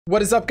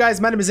What is up,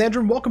 guys? My name is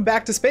Andrew and welcome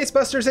back to Space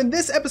Busters. In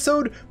this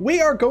episode, we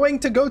are going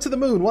to go to the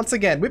moon once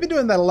again. We've been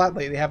doing that a lot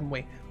lately, haven't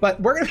we?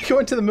 But we're going to be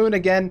going to the moon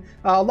again.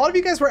 A lot of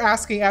you guys were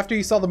asking after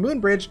you saw the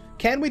moon bridge,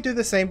 can we do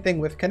the same thing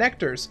with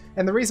connectors?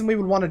 And the reason we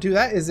would want to do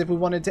that is if we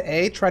wanted to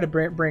A, try to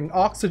bring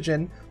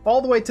oxygen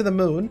all the way to the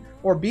moon,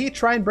 or B,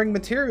 try and bring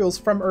materials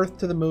from Earth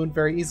to the moon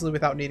very easily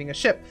without needing a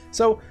ship.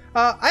 So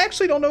I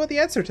actually don't know what the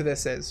answer to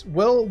this is.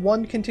 Will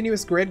one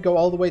continuous grid go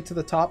all the way to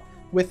the top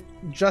with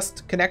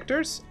just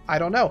connectors? I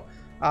don't know.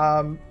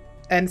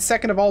 And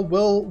second of all,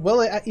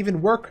 will it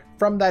even work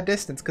from that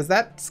distance? Because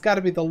that's got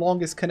to be the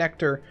longest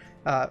connector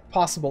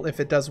possible if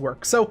it does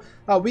work. So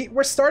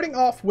we're starting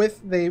off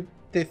with the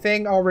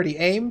thing already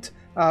aimed.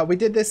 We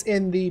did this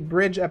in the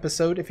bridge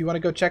episode. If you want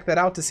to go check that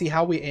out to see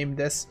how we aimed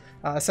this.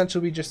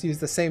 Essentially, we just used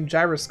the same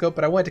gyroscope,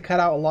 but I wanted to cut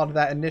out a lot of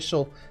that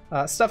initial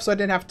stuff so I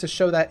didn't have to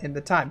show that in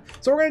the time.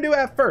 So what we're going to do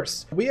at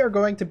first, we are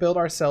going to build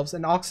ourselves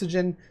an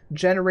oxygen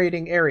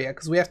generating area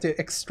because we have to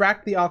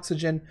extract the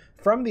oxygen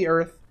from the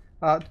Earth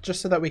just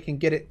so that we can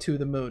get it to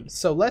the moon.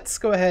 So let's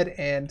go ahead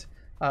and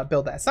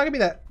build that. It's not gonna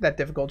be that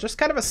difficult. Just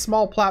kind of a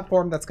small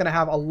platform that's gonna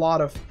have a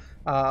lot of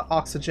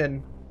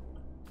oxygen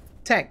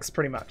tanks,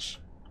 pretty much.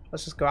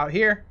 Let's just go out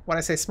here. When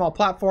I say small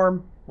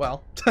platform,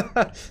 well,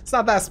 it's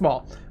not that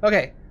small.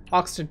 Okay,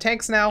 oxygen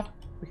tanks now.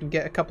 We can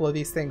get a couple of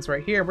these things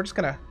right here. We're just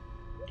gonna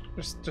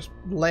just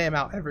lay them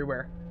out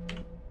everywhere.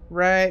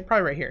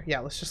 Probably right here. Yeah,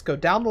 let's just go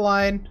down the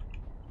line,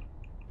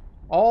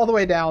 all the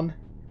way down.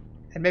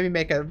 And maybe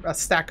make a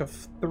stack of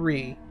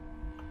 3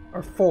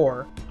 or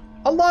 4.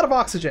 A lot of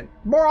oxygen.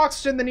 More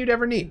oxygen than you'd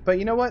ever need. But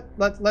you know what?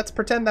 Let's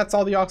pretend that's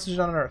all the oxygen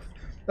on Earth.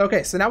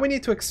 Okay, so now we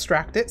need to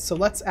extract it. So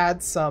let's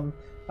add some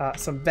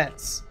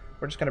vents.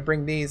 We're just going to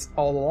bring these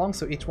all along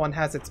so each one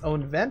has its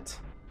own vent.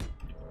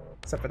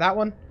 Except for that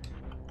one.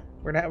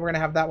 We're gonna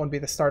have that one be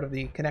the start of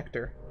the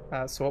connector.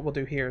 So what we'll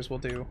do here is we'll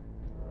do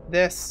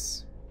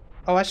this.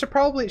 Oh,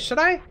 should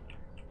I?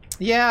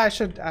 Yeah,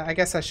 I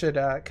guess I should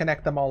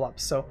connect them all up.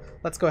 So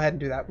let's go ahead and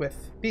do that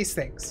with these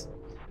things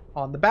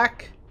on the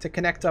back to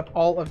connect up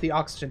all of the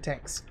oxygen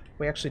tanks.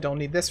 We actually don't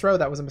need this row.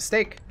 That was a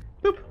mistake.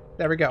 Boop.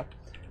 There we go.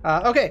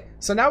 Okay,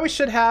 so now we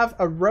should have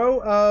a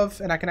row of,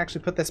 and I can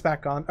actually put this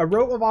back on, a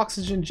row of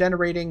oxygen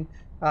generating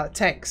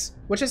tanks,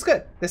 which is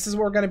good. This is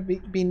what we're going to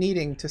be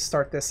needing to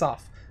start this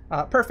off.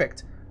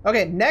 Perfect.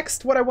 Okay,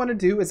 next what I want to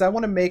do is I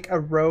want to make a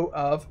row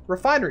of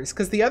refineries,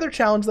 because the other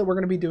challenge that we're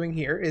going to be doing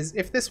here is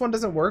if this one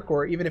doesn't work,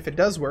 or even if it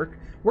does work,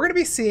 we're going to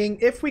be seeing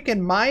if we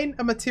can mine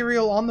a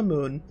material on the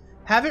moon,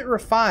 have it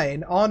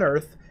refine on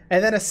Earth,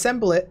 and then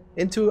assemble it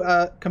into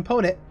a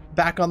component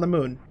back on the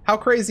moon. How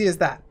crazy is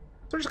that?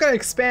 So we're just going to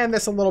expand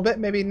this a little bit,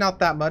 maybe not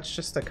that much,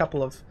 just a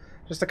couple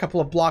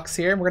of blocks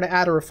here, and we're going to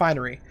add a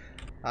refinery.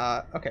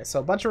 Okay,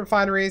 so a bunch of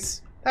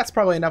refineries. That's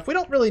probably enough. We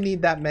don't really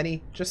need that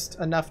many, just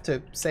enough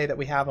to say that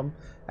we have them,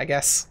 I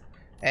guess.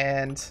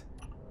 And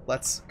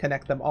let's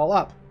connect them all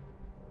up.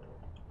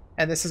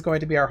 And this is going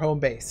to be our home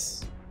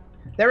base.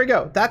 There we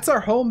go. That's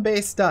our home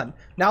base done.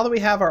 Now that we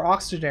have our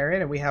oxygen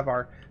area and we have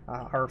our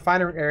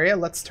refinery area,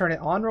 let's turn it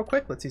on real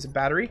quick. Let's use a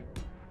battery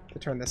to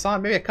turn this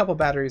on. Maybe a couple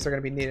batteries are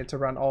going to be needed to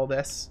run all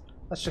this.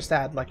 Let's just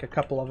add like a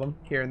couple of them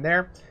here and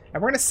there.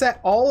 And we're going to set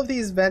all of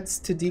these vents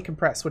to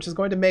decompress, which is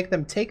going to make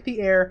them take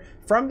the air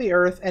from the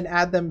Earth and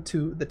add them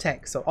to the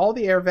tank. So all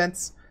the air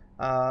vents,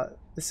 that's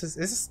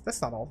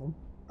not all of them.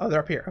 Oh, they're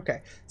up here.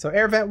 Okay. So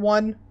air vent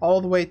 1 all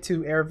the way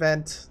to air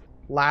vent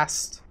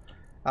last.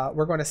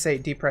 We're going to say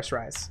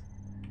depressurize.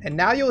 And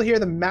now you'll hear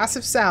the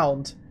massive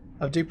sound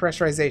of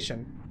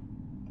depressurization.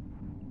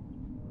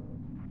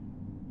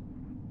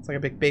 It's like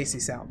a big bassy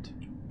sound.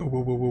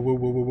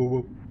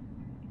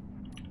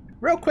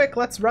 Real quick,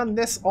 let's run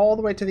this all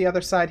the way to the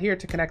other side here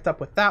to connect up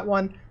with that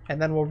one.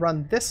 And then we'll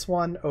run this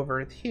one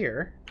over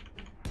here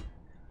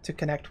to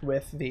connect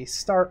with the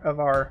start of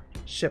our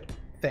ship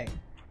thing.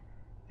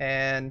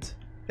 And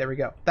there we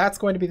go. That's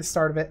going to be the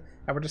start of it.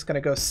 And we're just going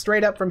to go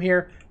straight up from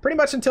here pretty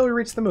much until we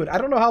reach the moon. I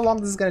don't know how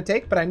long this is going to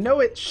take, but I know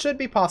it should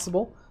be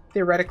possible,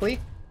 theoretically,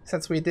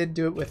 since we did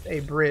do it with a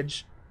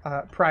bridge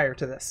prior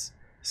to this.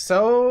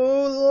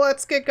 So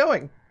let's get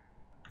going.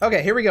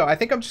 Okay, here we go. I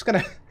think I'm just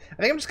going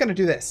to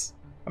do this.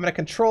 I'm going to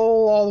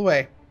control all the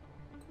way.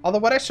 Although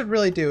what I should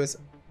really do is...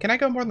 Can I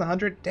go more than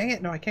 100? Dang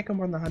it, no, I can't go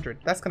more than 100.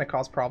 That's going to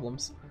cause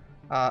problems.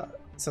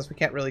 Since we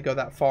can't really go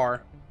that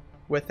far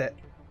with it.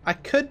 I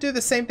could do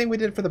the same thing we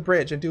did for the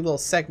bridge and do little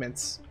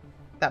segments.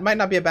 That might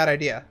not be a bad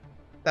idea.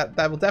 That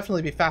will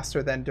definitely be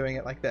faster than doing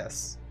it like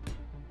this.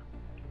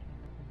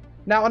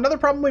 Now, another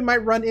problem we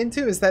might run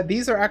into is that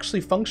these are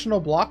actually functional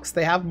blocks.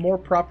 They have more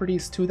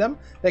properties to them.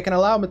 They can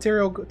allow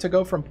material to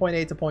go from point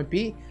A to point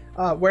B.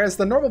 Whereas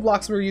the normal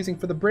blocks we were using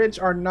for the bridge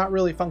are not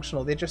really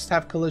functional. They just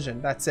have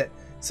collision. That's it.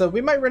 So we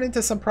might run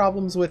into some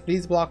problems with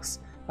these blocks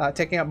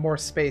taking up more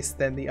space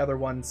than the other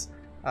ones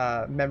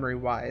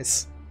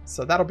memory-wise.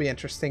 So that'll be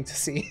interesting to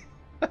see.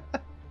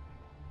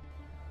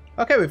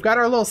 Okay, we've got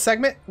our little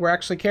segment. We're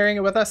actually carrying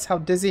it with us. How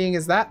dizzying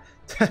is that?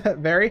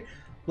 Very.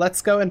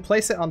 Let's go and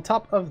place it on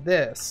top of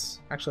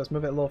this. Actually, let's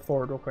move it a little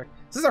forward real quick.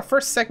 This is our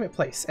first segment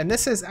place, and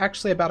this is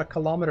actually about 1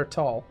 kilometer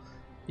tall.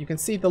 You can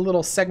see the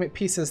little segment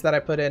pieces that I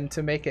put in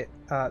to make it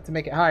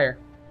higher.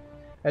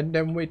 And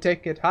then we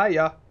take it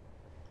higher.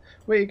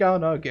 We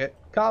gonna get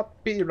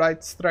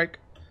copyright strike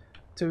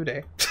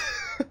today.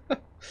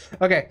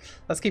 Okay,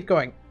 let's keep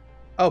going.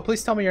 Oh,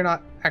 please tell me you're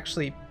not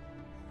actually...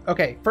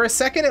 Okay, for a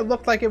second it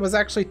looked like it was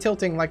actually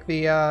tilting like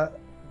the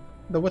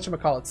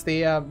whatchamacallits,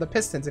 the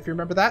pistons, if you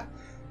remember that.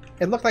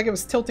 It looked like it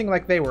was tilting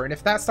like they were, and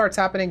if that starts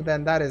happening,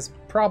 then that is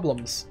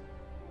problems.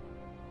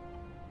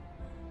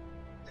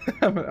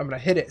 I'm gonna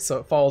hit it so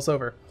it falls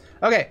over.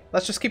 Okay,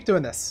 let's just keep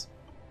doing this.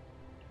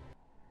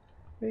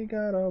 We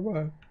gotta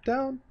walk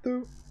down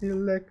through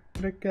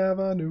Electric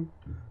Avenue,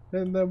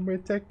 and then we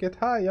take it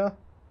higher.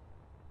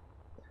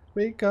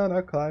 We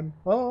gonna climb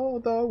all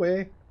the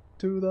way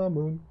to the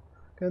moon,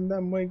 and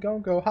then we gonna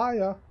go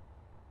higher.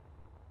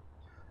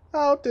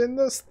 Out in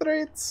the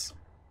streets.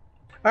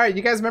 All right,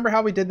 you guys remember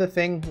how we did the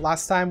thing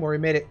last time where we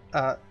made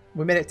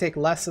it take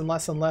less and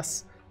less and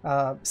less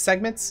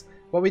segments?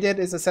 What we did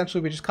is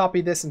essentially we just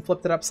copied this and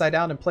flipped it upside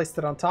down and placed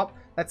it on top.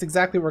 That's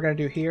exactly what we're going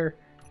to do here.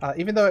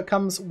 Even though it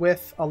comes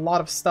with a lot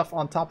of stuff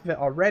on top of it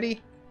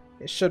already,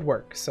 it should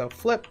work. So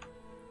flip,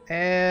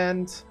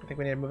 and I think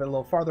we need to move it a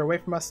little farther away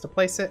from us to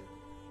place it.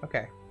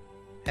 Okay,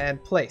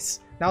 and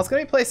place. Now it's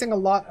going to be placing a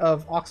lot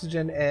of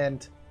oxygen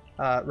and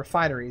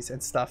refineries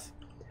and stuff,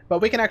 but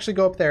we can actually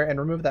go up there and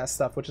remove that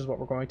stuff, which is what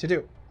we're going to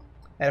do.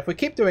 And if we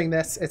keep doing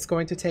this, it's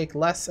going to take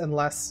less and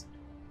less,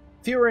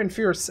 fewer and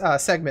fewer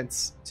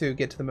segments to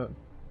get to the moon.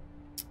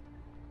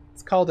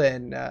 It's called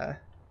an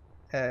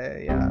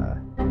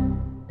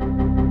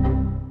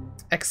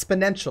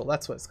exponential.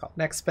 That's what it's called.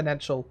 An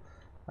exponential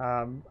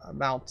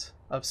amount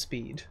of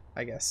speed,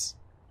 I guess.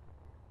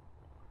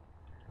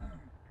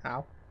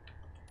 Ow.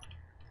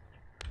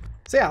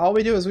 So yeah, all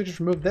we do is we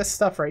just remove this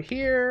stuff right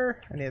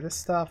here. Any of this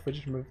stuff, we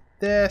just remove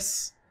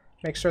this.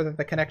 Make sure that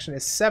the connection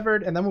is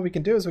severed. And then what we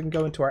can do is we can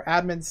go into our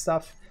admin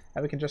stuff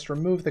and we can just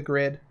remove the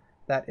grid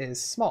that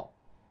is small,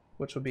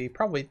 which would be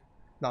probably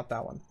not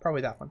that one,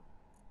 probably that one,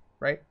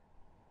 right?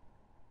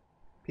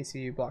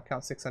 PCU block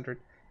count 600.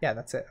 Yeah,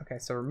 that's it. Okay,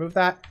 so remove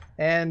that.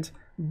 And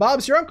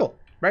Bob's your uncle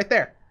right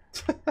there.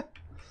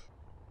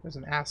 There's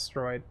an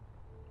asteroid.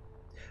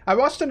 I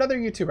watched another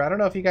YouTuber. I don't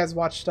know if you guys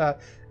watched.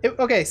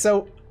 Okay,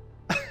 so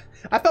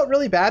I felt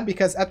really bad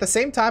because at the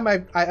same time I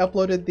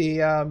uploaded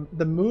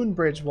the Moon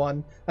Bridge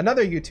one,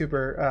 another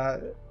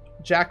YouTuber,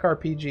 Jack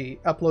RPG,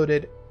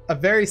 uploaded a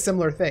very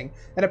similar thing.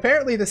 And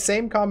apparently the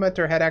same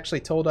commenter had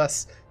actually told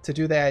us to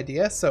do the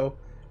idea, so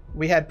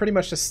we had pretty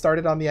much just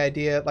started on the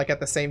idea like at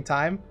the same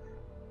time.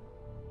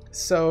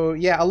 So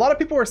yeah, a lot of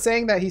people were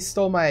saying that he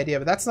stole my idea,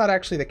 but that's not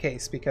actually the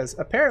case because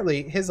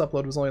apparently his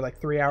upload was only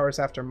like 3 hours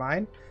after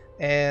mine,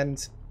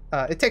 and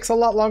it takes a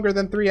lot longer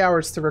than 3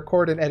 hours to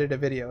record and edit a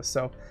video.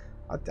 So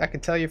I can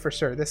tell you for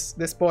sure,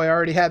 this boy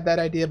already had that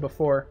idea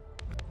before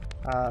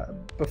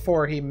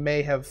he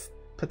may have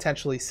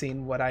potentially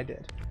seen what I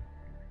did.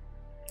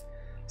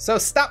 So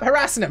stop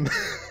harassing him,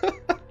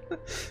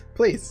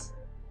 please.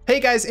 Hey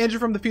guys, Andrew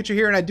from the future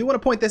here, and I do want to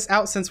point this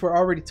out since we're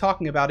already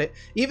talking about it.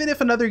 Even if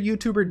another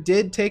YouTuber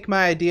did take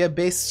my idea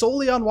based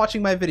solely on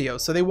watching my video,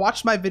 so they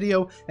watched my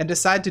video and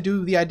decided to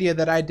do the idea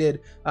that I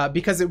did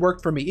because it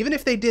worked for me. Even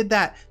if they did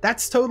that,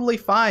 that's totally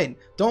fine.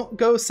 Don't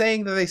go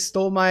saying that they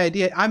stole my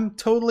idea. I'm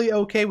totally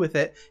okay with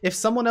it. If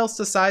someone else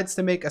decides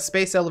to make a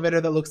space elevator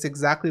that looks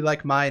exactly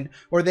like mine,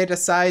 or they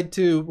decide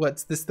to,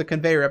 what's this, the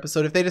conveyor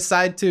episode, if they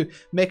decide to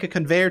make a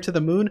conveyor to the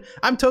moon,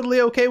 I'm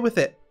totally okay with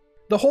it.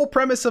 The whole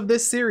premise of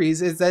this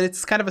series is that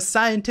it's kind of a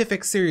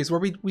scientific series where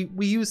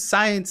we use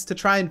science to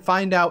try and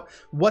find out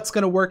what's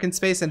going to work in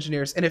Space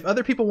Engineers. And if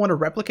other people want to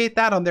replicate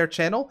that on their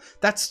channel,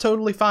 that's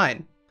totally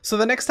fine. So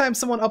the next time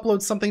someone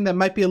uploads something that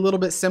might be a little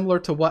bit similar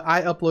to what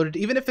I uploaded,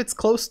 even if it's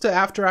close to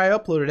after I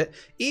uploaded it,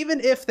 even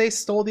if they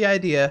stole the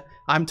idea,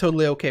 I'm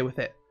totally okay with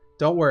it.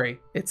 Don't worry,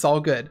 it's all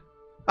good.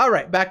 All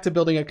right, back to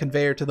building a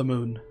conveyor to the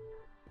moon.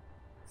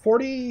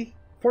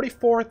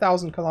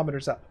 44,000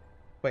 kilometers up.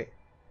 Wait.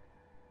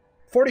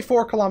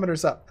 44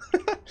 kilometers up.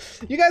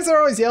 You guys are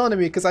always yelling at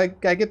me because I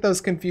get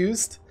those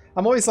confused.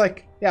 I'm always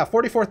like, yeah,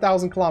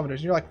 44,000 kilometers.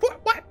 And you're like,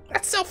 what?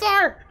 That's so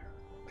far.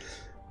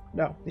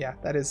 No, yeah,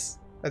 that's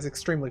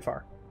extremely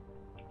far.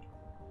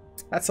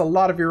 That's a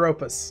lot of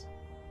Europas.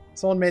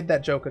 Someone made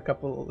that joke a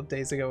couple of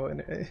days ago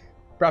and it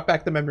brought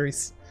back the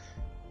memories.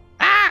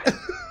 Ah!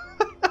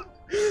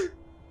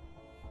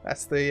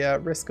 That's the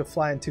risk of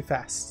flying too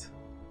fast.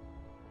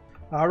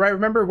 All right,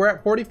 remember, we're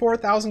at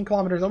 44,000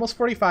 kilometers, almost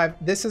 45.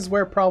 This is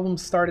where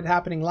problems started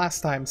happening last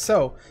time.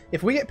 So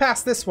if we get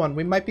past this one,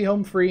 we might be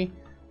home free,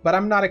 but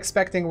I'm not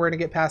expecting we're gonna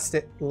get past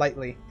it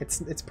lightly.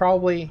 It's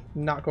probably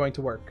not going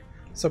to work.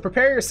 So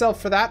prepare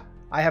yourself for that.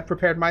 I have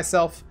prepared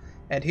myself,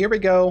 and here we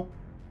go.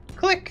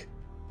 Click.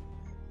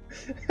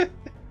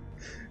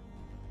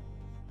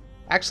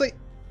 Actually,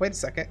 wait a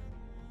second.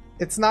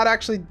 It's not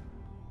actually,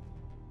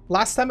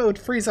 last time it would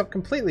freeze up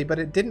completely, but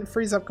it didn't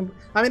freeze up.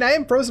 I mean, I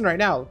am frozen right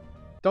now.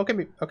 Don't get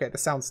me. Okay, the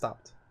sound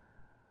stopped.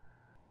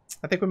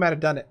 I think we might have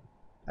done it.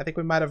 I think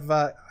we might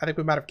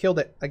have killed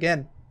it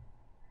again.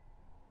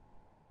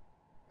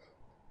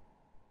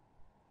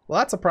 Well,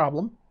 that's a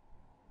problem.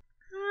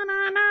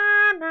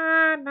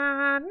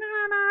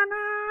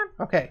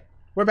 Okay,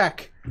 we're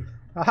back.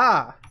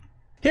 Aha!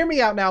 Hear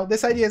me out now.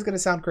 This idea is going to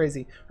sound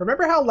crazy.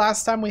 Remember how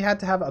last time we had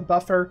to have a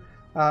buffer,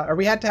 or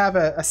we had to have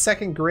a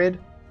second grid?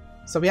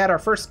 So we had our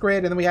first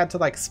grid, and then we had to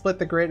like split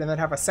the grid and then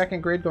have a second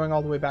grid going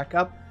all the way back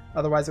up.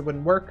 Otherwise it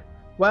wouldn't work.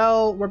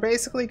 Well, we're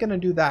basically going to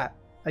do that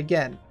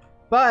again.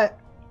 But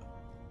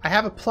I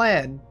have a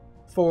plan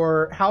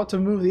for how to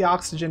move the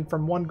oxygen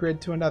from one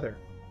grid to another.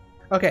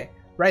 Okay,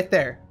 right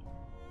there.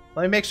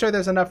 Let me make sure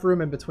there's enough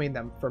room in between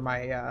them for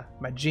my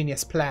my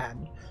genius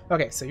plan.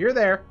 Okay, so you're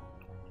there.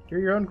 You're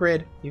your own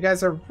grid. You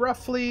guys are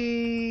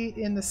roughly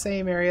in the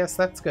same area,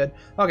 so that's good.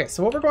 Okay,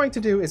 so what we're going to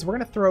do is we're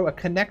going to throw a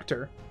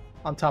connector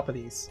on top of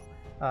these.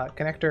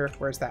 Connector,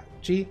 where's that?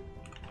 G,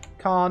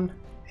 con,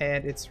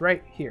 and it's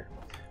right here.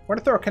 We're going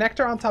to throw a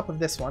connector on top of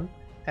this one,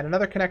 and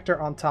another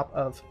connector on top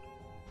of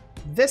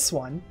this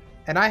one,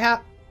 and I have...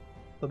 a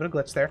little bit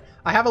of glitch there.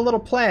 I have a little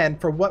plan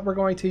for what we're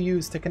going to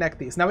use to connect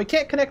these. Now, we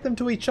can't connect them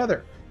to each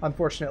other,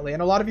 unfortunately,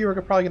 and a lot of you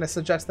are probably going to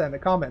suggest that in the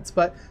comments,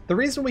 but the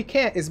reason we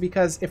can't is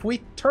because if we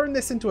turn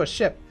this into a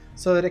ship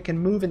so that it can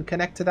move and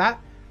connect to that,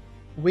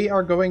 we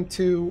are going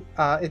to...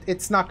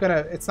 it's not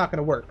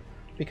gonna work,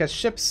 because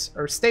ships,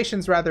 or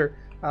stations rather,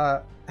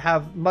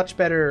 have much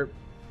better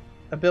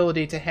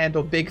ability to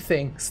handle big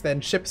things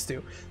than ships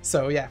do.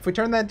 So yeah, if we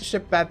turn that into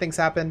ship, bad things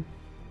happen.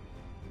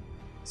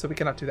 So we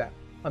cannot do that,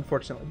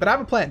 unfortunately. But I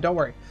have a plan, don't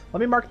worry. Let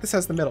me mark this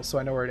as the middle so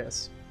I know where it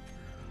is.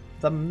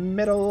 The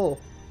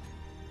middle.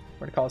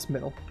 We're gonna call this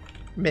middle.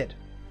 Mid.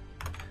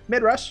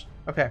 Mid rush.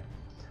 Okay.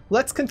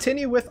 Let's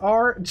continue with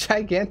our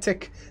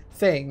gigantic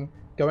thing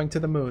going to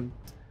the moon.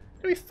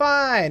 It'll be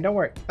fine, don't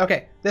worry.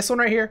 Okay, this one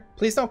right here.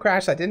 Please don't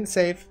crash, I didn't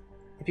save.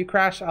 If you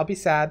crash, I'll be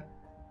sad.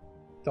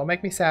 Don't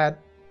make me sad.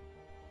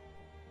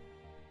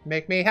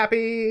 Make me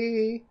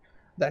happy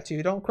that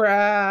you don't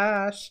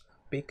crash.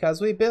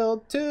 Because we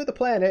build to the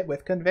planet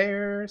with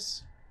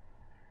conveyors.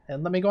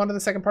 And let me go on to the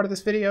second part of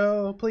this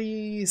video,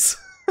 please.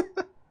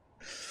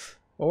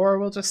 Or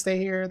we'll just stay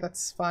here.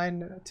 That's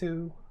fine,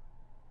 too.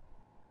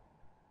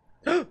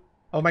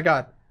 Oh my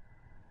god.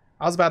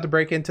 I was about to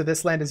break into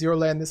this land is your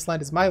land, this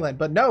land is my land.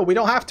 But no, we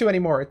don't have to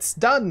anymore. It's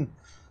done.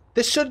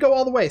 This should go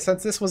all the way,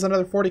 since this was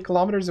another 40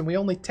 kilometers and we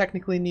only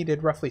technically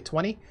needed roughly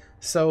 20.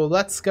 So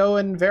let's go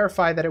and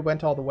verify that it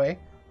went all the way.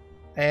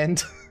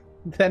 And...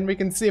 then we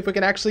can see if we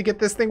can actually get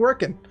this thing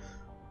working.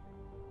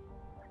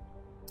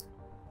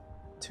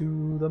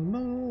 To the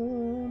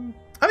moon.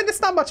 I mean,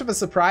 it's not much of a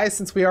surprise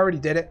since we already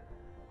did it,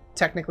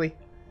 technically.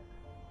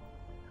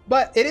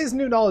 But it is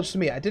new knowledge to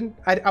me.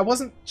 I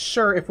wasn't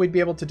sure if we'd be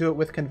able to do it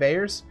with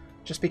conveyors,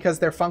 just because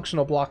they're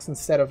functional blocks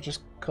instead of just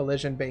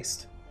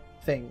collision-based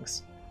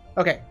things.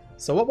 Okay,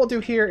 so what we'll do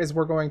here is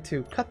we're going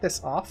to cut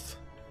this off.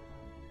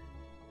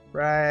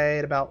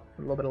 Right about,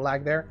 a little bit of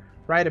lag there.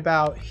 Right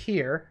about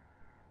here.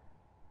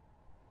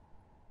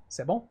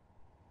 C'est bon?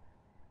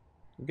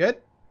 Good?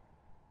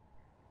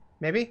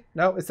 Maybe?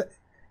 No? Is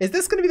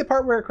this going to be the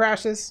part where it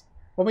crashes?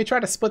 When we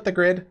try to split the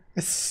grid?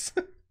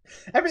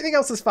 Everything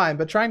else is fine,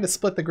 but trying to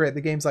split the grid,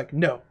 the game's like,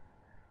 no.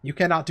 You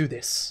cannot do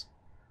this.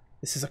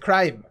 This is a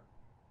crime.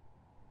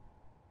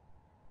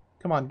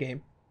 Come on,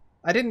 game.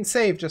 I didn't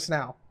save just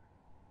now.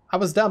 I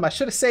was dumb. I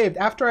should have saved.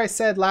 After I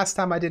said last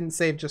time I didn't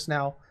save just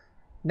now,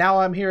 now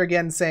I'm here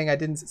again saying I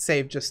didn't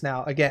save just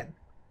now again.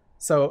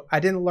 So I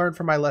didn't learn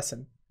from my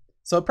lesson.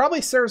 So it probably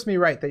serves me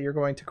right that you're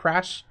going to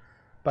crash.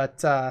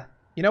 But,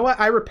 you know what?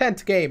 I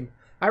repent, game.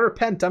 I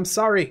repent. I'm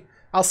sorry.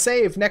 I'll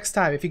save next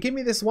time. If you give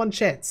me this one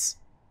chance,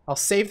 I'll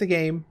save the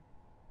game.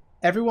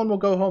 Everyone will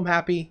go home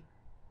happy.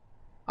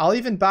 I'll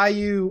even buy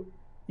you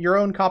your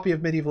own copy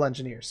of Medieval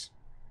Engineers.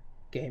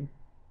 Game.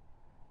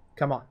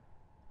 Come on.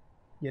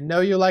 You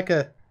know you like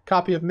a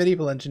copy of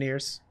Medieval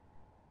Engineers.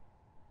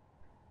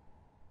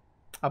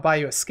 I'll buy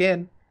you a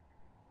skin.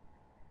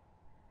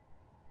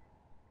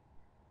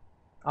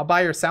 I'll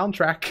buy your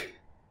soundtrack.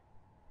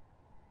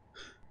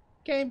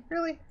 Game,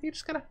 really? You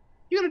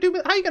gonna do me?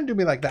 How you gonna do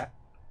me like that?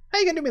 How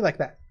you gonna do me like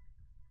that?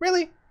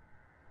 Really?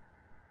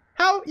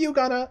 How you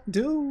gonna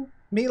do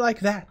me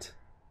like that?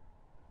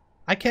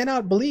 I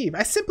cannot believe.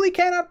 I simply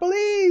cannot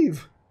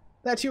believe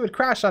that you would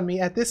crash on me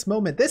at this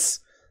moment.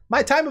 This,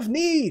 my time of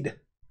need.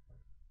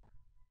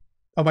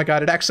 Oh my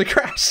god, it actually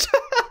crashed.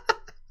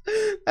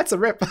 That's a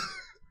rip.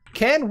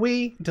 Can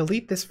we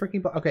delete this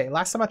freaking block? Okay,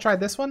 last time I tried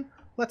this one.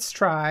 Let's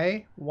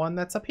try one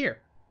that's up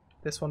here.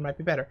 This one might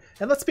be better.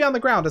 And let's be on the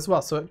ground as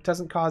well, so it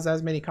doesn't cause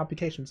as many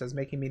computations as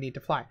making me need to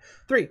fly.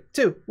 3,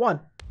 2, 1,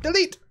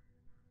 delete!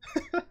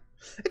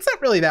 It's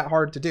not really that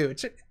hard to do.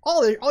 It's just,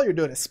 all you're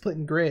doing is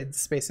splitting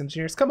grids, Space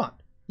Engineers. Come on.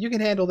 You can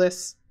handle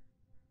this.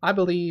 I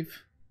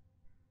believe.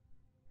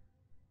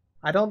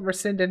 I don't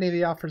rescind any of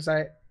the offers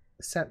I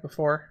sent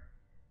before.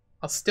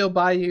 I'll still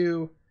buy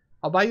you...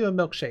 I'll buy you a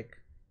milkshake.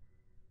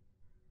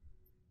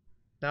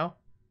 No?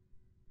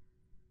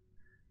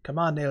 Come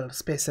on, little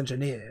Space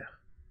Engineer.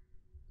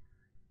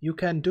 You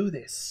can do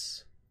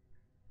this.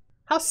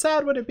 How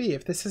sad would it be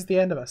if this is the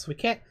end of us? We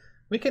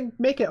can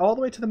make it all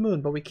the way to the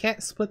moon, but we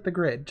can't split the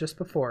grid just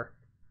before.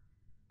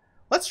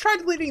 Let's try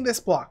deleting this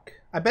block.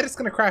 I bet it's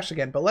going to crash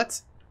again, but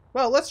let's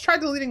try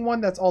deleting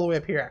one that's all the way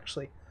up here,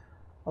 actually.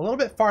 a little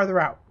bit farther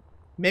out.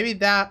 Maybe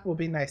that will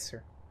be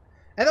nicer.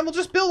 And then we'll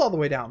just build all the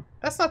way down.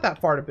 That's not that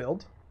far to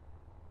build.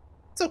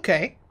 It's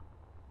okay.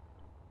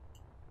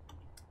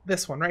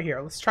 This one right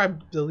here. Let's try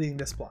deleting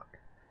this block.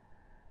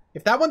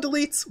 If that one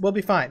deletes, we'll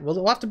be fine.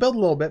 We'll have to build a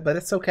little bit, but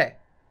it's okay.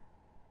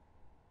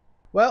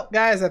 Well,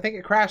 guys, I think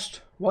it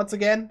crashed once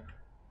again.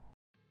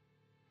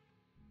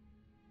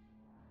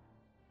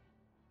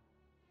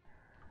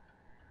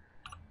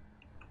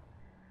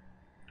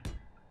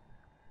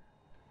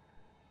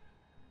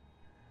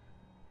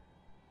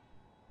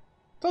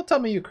 Don't tell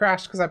me you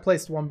crashed because I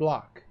placed one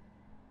block.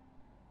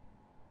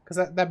 Because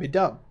that'd be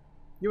dumb.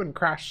 You wouldn't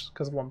crash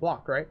because of one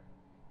block, right?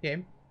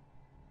 Game?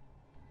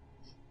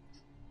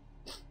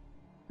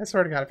 I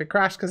swear to God, if it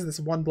crashed because of this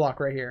one block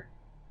right here.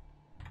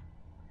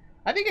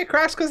 I think it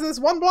crashed because of this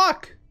one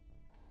block.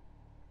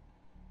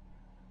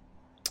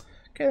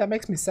 Okay, that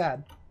makes me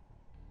sad.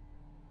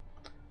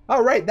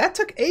 Oh, right, that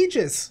took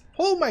ages.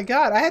 Oh my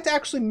God, I had to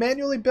actually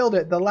manually build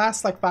it the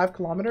last like 5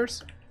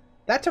 kilometers.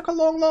 That took a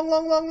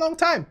long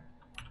time.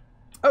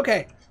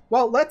 Okay,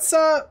 well, let's,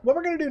 what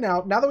we're going to do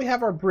now that we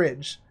have our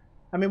bridge,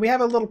 I mean, we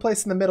have a little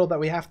place in the middle that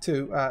we have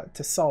to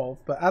solve,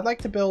 but I'd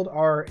like to build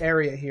our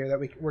area here that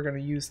we're going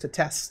to use to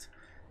test.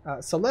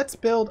 So let's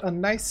build a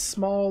nice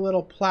small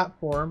little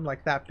platform,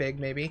 like that big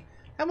maybe,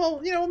 and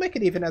we'll make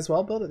it even as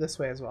well, build it this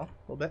way as well,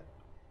 a little bit.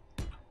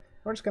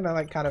 We're just going to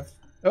like kind of,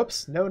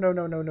 oops,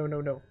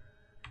 no.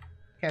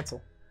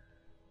 Cancel.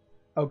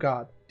 Oh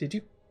God, did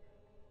you?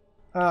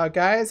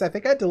 Guys, I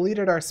think I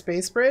deleted our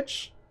space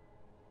bridge.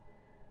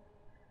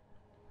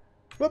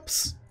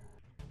 Whoops.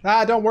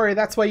 Don't worry,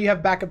 that's why you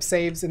have backup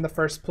saves in the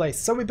first place.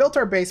 So we built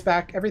our base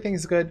back,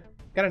 everything's good.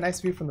 Got a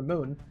nice view from the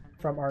moon,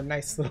 from our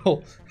nice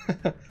little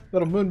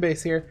little moon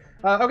base here.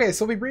 Okay,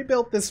 so we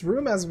rebuilt this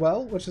room as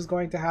well, which is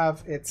going to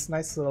have its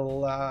nice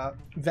little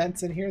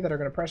vents in here that are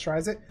going to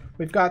pressurize it.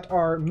 We've got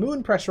our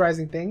moon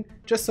pressurizing thing,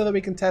 just so that we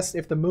can test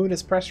if the moon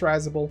is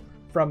pressurizable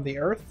from the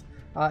Earth.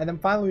 And then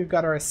finally we've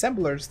got our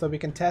assemblers, so we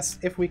can test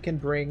if we can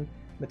bring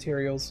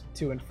materials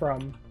to and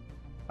from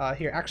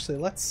here. Actually,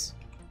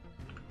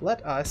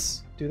 let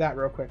us do that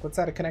real quick. Let's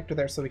add a connector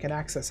there so we can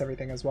access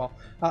everything as well.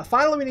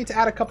 Finally, we need to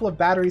add a couple of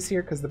batteries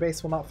here because the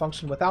base will not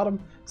function without them.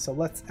 So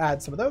let's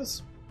add some of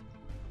those.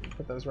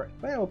 Put those right.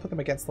 Well, we'll put them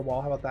against the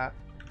wall. How about that?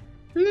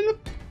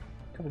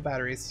 Couple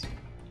batteries.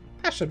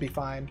 That should be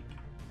fine.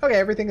 Okay,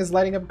 everything is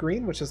lighting up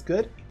green, which is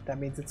good. That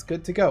means it's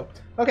good to go.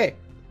 Okay,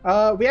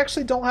 we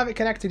actually don't have it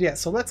connected yet.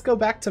 So let's go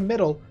back to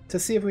middle to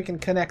see if we can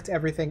connect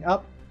everything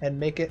up and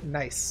make it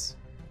nice.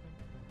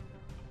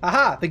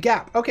 Aha, the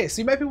gap. Okay,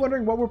 so you might be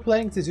wondering what we're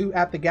planning to do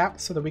at the gap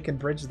so that we can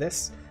bridge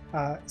this.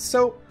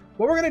 So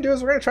what we're going to do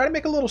is we're going to try to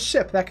make a little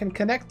ship that can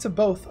connect to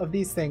both of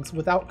these things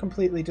without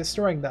completely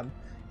destroying them.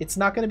 It's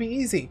not going to be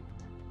easy,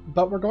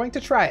 but we're going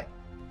to try it.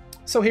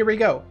 So here we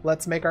go.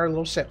 Let's make our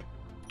little ship.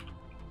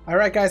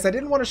 Alright guys, I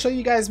didn't want to show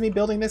you guys me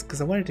building this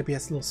because I wanted it to be a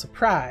little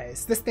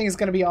surprise. This thing is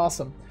going to be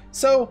awesome.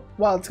 So,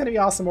 well, it's going to be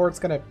awesome or it's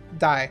going to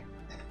die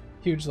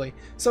hugely.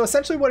 So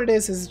essentially what it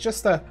is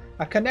just a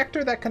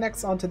connector that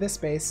connects onto this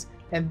base.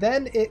 And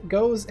then it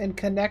goes and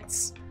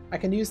connects, I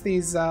can use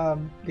these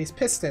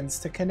pistons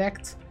to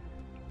connect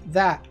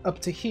that up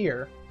to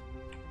here,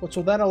 which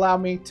will then allow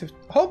me to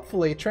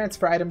hopefully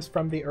transfer items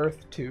from the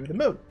Earth to the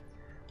moon.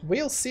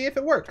 We'll see if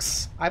it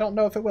works. I don't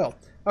know if it will.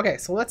 Okay,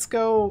 so let's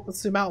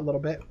zoom out a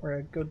little bit.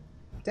 We're gonna go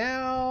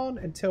down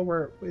until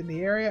we're in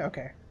the area.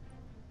 Okay.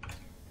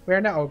 We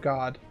are now, oh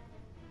God.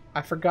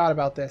 I forgot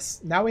about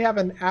this. Now we have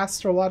an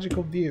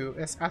astrological view.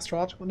 It's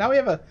astrological. Now we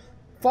have a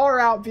far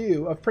out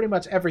view of pretty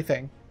much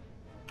everything.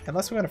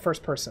 Unless we went to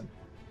first person.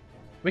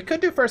 We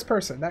could do first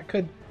person. That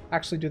could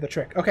actually do the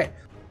trick. Okay.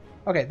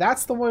 Okay,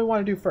 that's the one we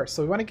want to do first.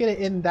 So we want to get it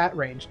in that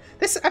range.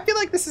 I feel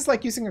like this is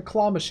like using a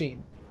claw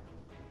machine.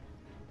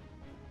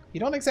 You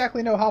don't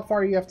exactly know how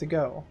far you have to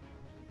go.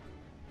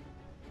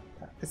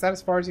 Is that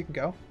as far as you can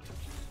go?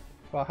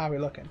 Well, how are we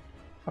looking?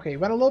 Okay, you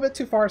went a little bit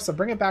too far, so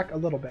bring it back a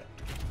little bit.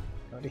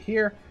 Go to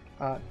here.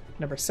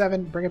 Number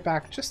 7, bring it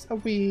back just a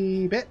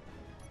wee bit.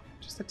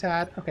 Just a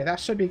tad. Okay, that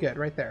should be good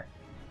right there.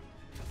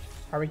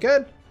 Are we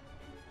good?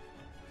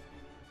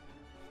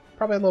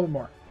 Probably a little bit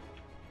more.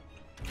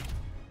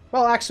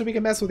 Well, actually, we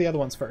can mess with the other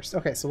ones first.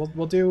 Okay, so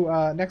we'll do,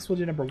 next we'll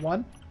do number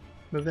 1.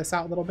 Move this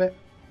out a little bit.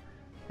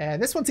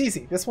 And this one's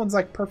easy. This one's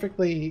like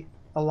perfectly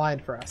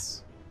aligned for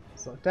us.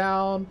 Slow it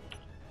down.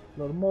 A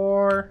little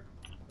more.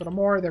 A little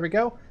more. There we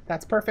go.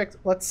 That's perfect.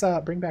 Let's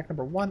bring back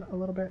number 1 a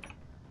little bit.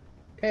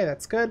 Okay,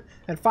 that's good.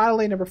 And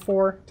finally, number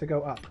 4 to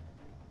go up.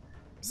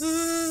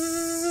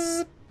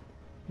 Bzzz.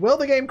 Will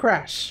the game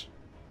crash?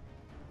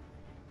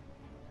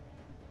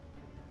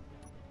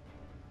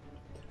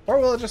 Or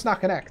will it just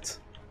not connect?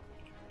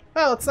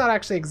 Well, it's not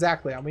actually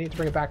exactly on. We need to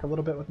bring it back a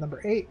little bit with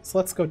number 8. So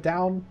let's go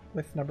down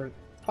with number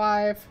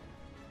 5.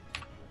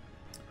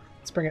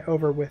 Let's bring it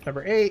over with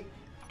number 8.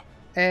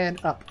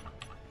 And up.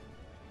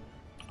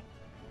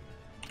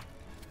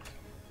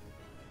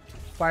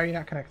 Why are you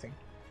not connecting?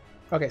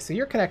 Okay, so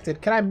you're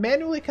connected. Can I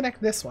manually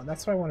connect this one?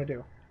 That's what I want to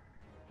do.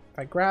 If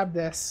I grab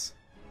this.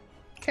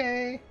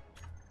 Okay.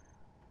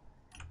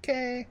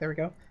 Okay, there we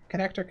go.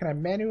 connect or can I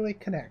manually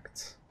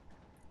connect?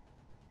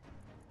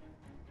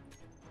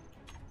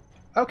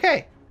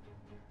 Okay.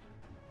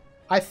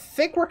 I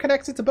think we're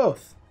connected to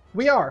both.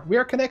 We are. We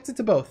are connected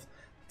to both.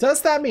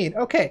 Does that mean...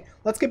 Okay,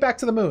 let's get back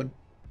to the moon.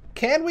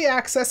 Can we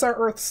access our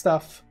Earth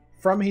stuff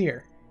from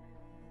here?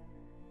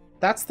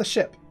 That's the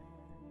ship.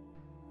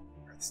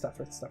 Earth stuff,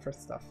 Earth stuff, Earth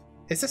stuff.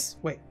 Is this...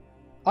 Wait.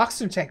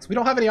 Oxygen tanks. We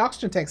don't have any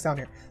oxygen tanks down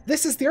here.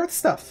 This is the Earth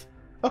stuff.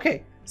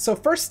 Okay, so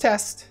first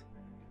test...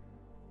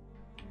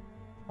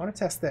 I want to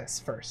test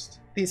this first.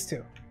 These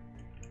two.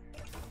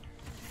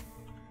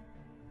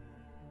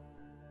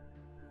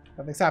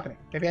 Nothing's happening.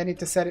 Maybe I need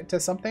to set it to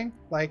something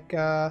like,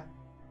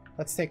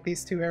 let's take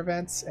these two air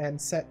vents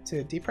and set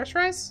to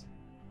depressurize?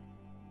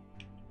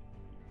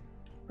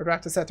 Or do I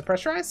have to set to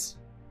pressurize?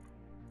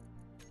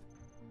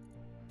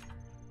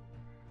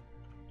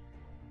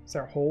 Is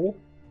there a hole?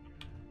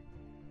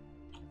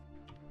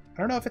 I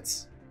don't know if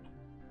it's...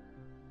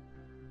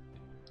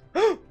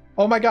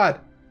 Oh my god!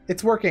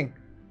 It's working!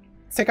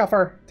 Let's take off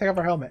our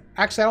helmet.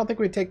 Actually, I don't think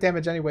we'd take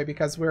damage anyway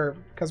because we're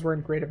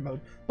in creative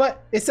mode.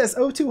 But it says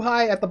O2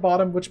 high at the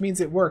bottom, which means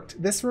it worked.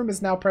 This room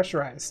is now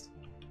pressurized.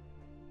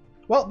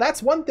 Well,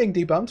 that's one thing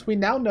debunked. We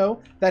now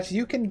know that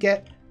you can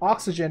get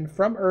oxygen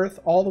from Earth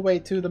all the way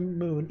to the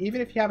moon,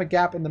 even if you have a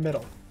gap in the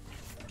middle.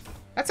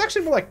 That's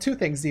actually more like two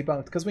things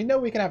debunked, because we know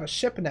we can have a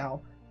ship now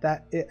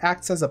that it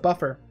acts as a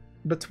buffer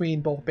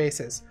between both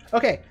bases.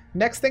 Okay,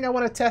 next thing I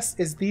want to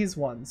test is these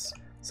ones.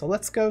 So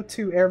let's go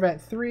to air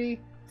vent 3,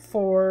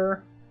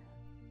 4,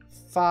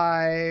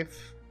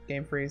 5,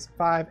 game freeze,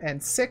 5,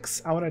 and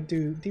 6. I want to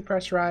do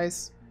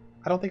depressurize.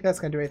 I don't think that's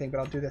going to do anything, but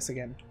I'll do this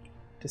again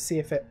to see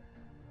if it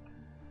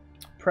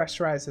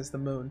pressurizes the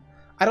moon.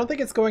 I don't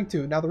think it's going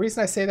to. Now, the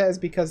reason I say that is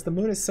because the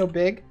moon is so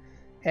big,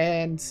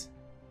 and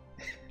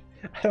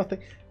I don't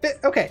think...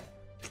 Okay,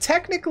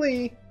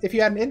 technically, if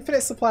you had an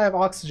infinite supply of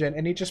oxygen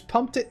and you just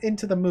pumped it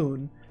into the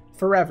moon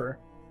forever,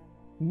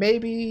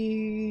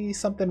 maybe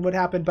something would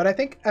happen. But I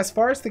think as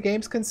far as the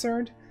game's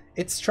concerned,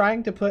 it's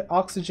trying to put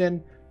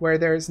oxygen where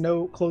there's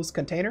no closed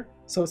container,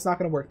 so it's not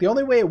going to work. The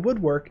only way it would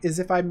work is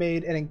if I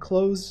made an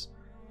enclosed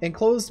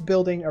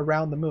building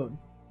around the moon,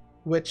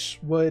 which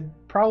would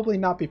probably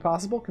not be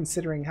possible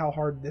considering how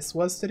hard this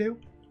was to do.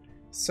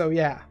 So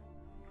yeah.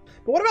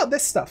 But what about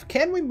this stuff?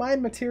 Can we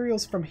mine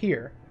materials from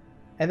here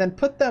and then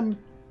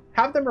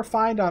have them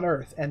refined on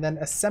Earth and then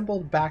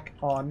assembled back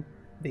on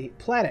the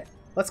planet?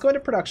 Let's go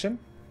into production.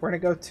 We're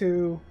going to go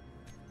to...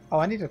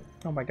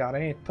 Oh my god, I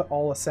need to put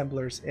all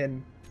assemblers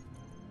in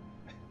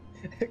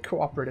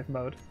cooperative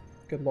mode.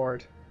 Good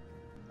lord.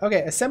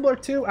 Okay, assembler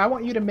 2, I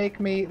want you to make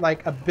me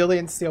like 1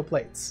 billion steel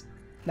plates.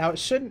 Now it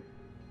shouldn't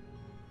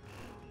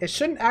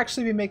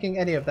actually be making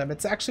any of them.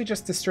 It's actually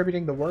just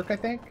distributing the work, I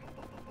think.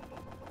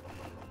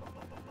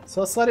 So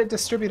let's let it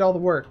distribute all the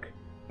work.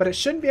 But it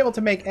shouldn't be able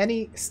to make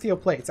any steel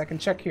plates. I can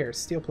check here,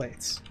 steel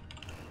plates.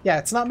 Yeah,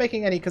 it's not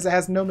making any because it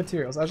has no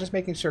materials. I was just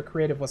making sure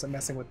creative wasn't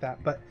messing with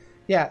that. But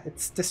yeah,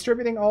 it's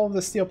distributing all of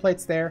the steel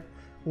plates there.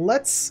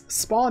 Let's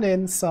spawn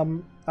in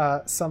some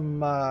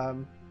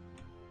iron.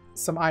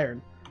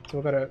 So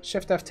we'll go to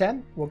Shift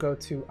F10. We'll go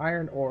to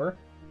iron ore,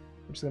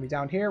 which is going to be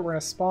down here. We're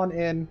going to spawn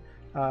in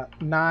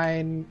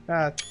 9...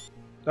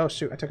 oh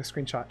shoot, I took a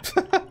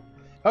screenshot.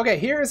 Okay,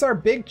 here is our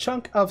big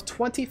chunk of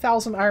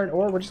 20,000 iron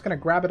ore. We're just going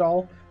to grab it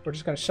all. We're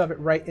just going to shove it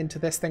right into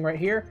this thing right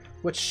here,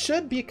 which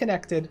should be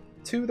connected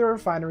to the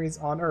refineries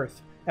on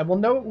Earth. And we'll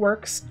know it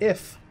works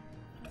if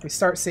we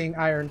start seeing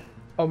iron.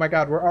 Oh my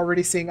god, we're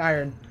already seeing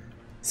iron.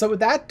 So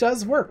that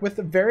does work with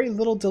very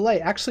little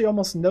delay, actually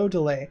almost no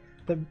delay.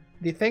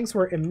 The things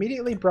were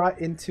immediately brought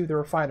into the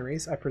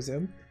refineries, I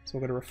presume. So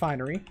we'll go to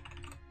refinery.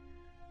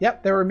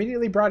 Yep, they were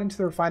immediately brought into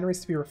the refineries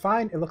to be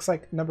refined. It looks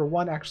like number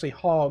 1 actually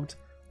hogged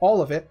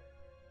all of it.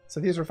 So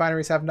these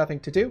refineries have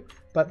nothing to do,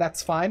 but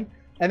that's fine.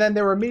 And then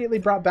they were immediately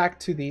brought back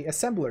to the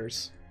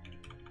assemblers.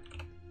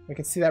 We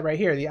can see that right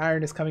here. The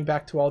iron is coming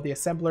back to all the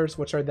assemblers,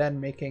 which are then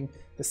making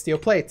the steel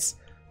plates.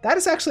 That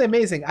is actually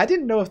amazing. I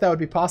didn't know if that would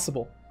be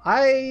possible.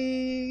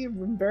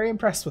 I'm very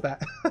impressed with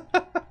that.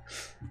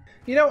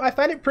 You know, I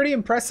find it pretty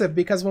impressive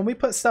because when we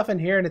put stuff in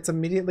here and it's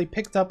immediately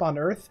picked up on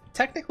Earth,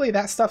 technically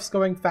that stuff's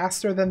going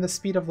faster than the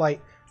speed of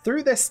light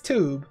through this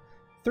tube,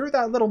 through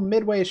that little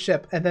midway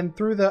ship, and then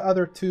through the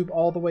other tube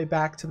all the way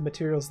back to the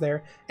materials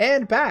there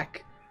and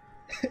back.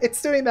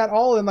 It's doing that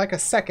all in like a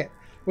second,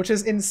 which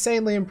is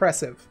insanely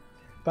impressive.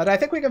 But I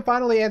think we can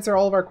finally answer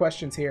all of our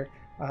questions here.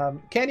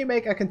 Can you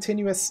make a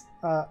continuous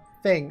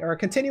thing, or a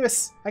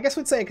continuous, I guess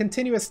we'd say a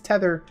continuous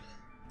tether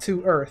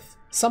to Earth?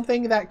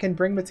 Something that can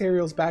bring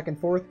materials back and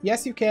forth?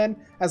 Yes, you can,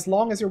 as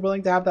long as you're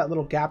willing to have that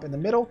little gap in the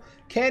middle.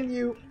 Can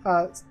you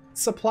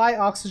supply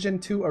oxygen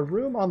to a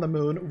room on the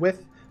moon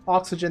with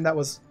oxygen that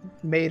was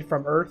made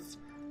from Earth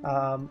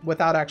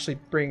without actually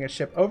bringing a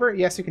ship over?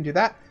 Yes, you can do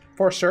that,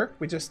 for sure.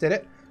 We just did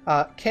it.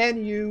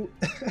 Can you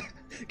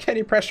can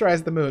you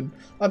pressurize the moon?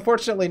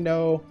 Unfortunately,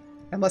 no.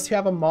 Unless you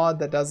have a mod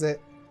that does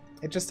it,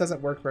 it just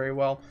doesn't work very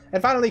well.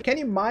 And finally, can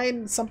you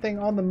mine something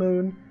on the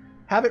moon,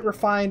 have it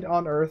refined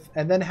on Earth,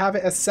 and then have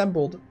it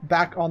assembled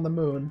back on the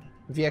moon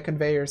via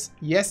conveyors.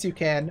 Yes, you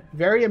can.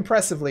 Very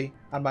impressively,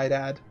 I might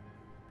add.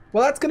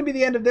 Well, that's going to be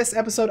the end of this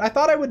episode. I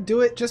thought I would do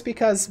it just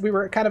because we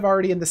were kind of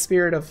already in the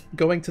spirit of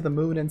going to the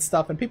moon and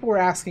stuff, and people were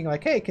asking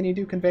like, hey, can you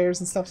do conveyors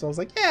and stuff? So I was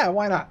like, yeah,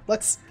 why not?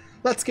 Let's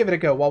give it a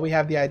go while we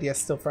have the idea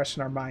still fresh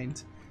in our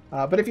mind.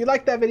 But if you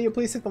liked that video,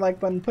 please hit the like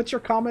button. Put your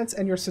comments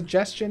and your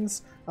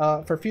suggestions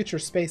for future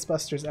Space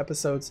Busters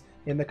episodes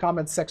in the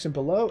comments section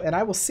below, and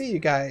I will see you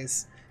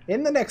guys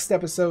in the next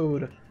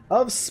episode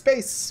of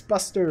Space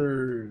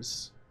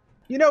Busters.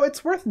 You know,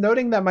 it's worth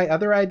noting that my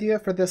other idea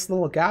for this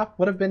little gap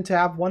would have been to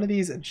have one of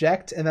these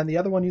eject and then the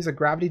other one use a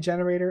gravity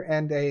generator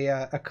and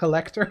a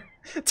collector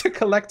to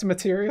collect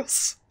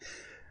materials.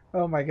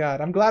 Oh my god,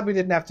 I'm glad we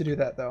didn't have to do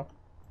that though.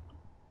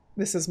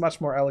 This is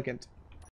much more elegant.